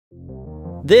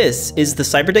This is the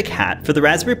Cyberdeck HAT for the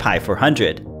Raspberry Pi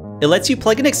 400. It lets you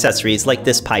plug in accessories like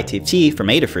this PiTFT from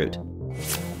Adafruit.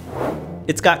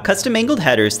 It's got custom angled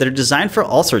headers that are designed for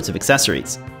all sorts of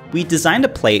accessories. We designed a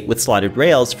plate with slotted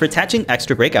rails for attaching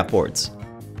extra breakout boards.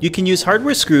 You can use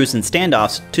hardware screws and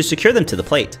standoffs to secure them to the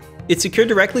plate. It's secured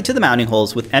directly to the mounting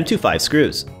holes with M25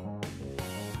 screws.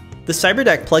 The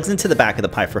Cyberdeck plugs into the back of the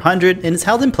Pi 400 and is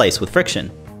held in place with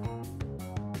friction.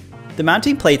 The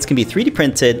mounting plates can be 3D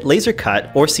printed, laser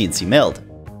cut, or CNC milled.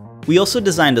 We also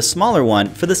designed a smaller one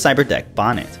for the Cyberdeck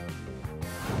Bonnet.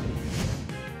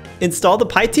 Install the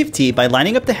PiTFT by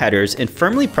lining up the headers and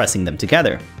firmly pressing them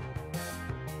together.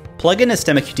 Plug in a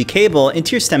STEMMA QT cable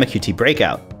into your STEMMA QT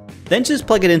breakout. Then just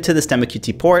plug it into the STEMMA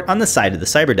QT port on the side of the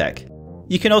Cyberdeck.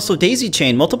 You can also daisy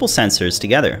chain multiple sensors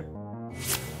together.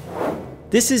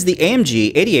 This is the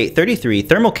AMG 8833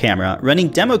 thermal camera running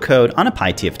demo code on a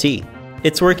PiTFT.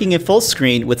 It's working in full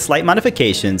screen with slight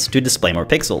modifications to display more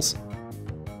pixels.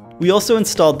 We also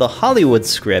installed the Hollywood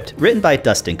script written by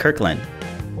Dustin Kirkland.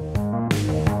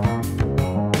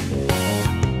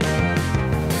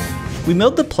 We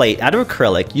milled the plate out of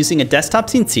acrylic using a desktop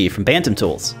CNC from Bantam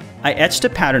Tools. I etched a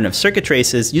pattern of circuit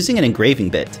traces using an engraving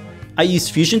bit. I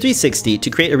used Fusion 360 to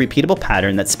create a repeatable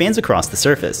pattern that spans across the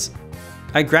surface.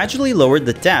 I gradually lowered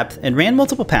the depth and ran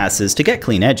multiple passes to get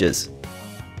clean edges.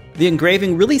 The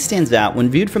engraving really stands out when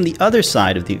viewed from the other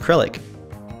side of the acrylic.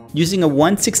 Using a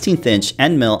 1/16 inch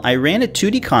end mill, I ran a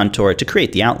 2D contour to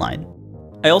create the outline.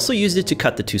 I also used it to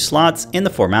cut the 2 slots and the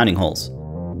 4 mounting holes.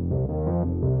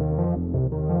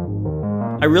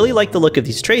 I really like the look of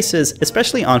these traces,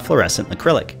 especially on fluorescent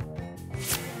acrylic.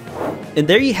 And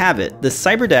there you have it, the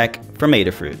Cyberdeck from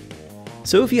Adafruit.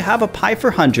 So if you have a Pi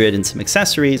 400 and some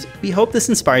accessories, we hope this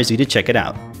inspires you to check it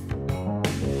out.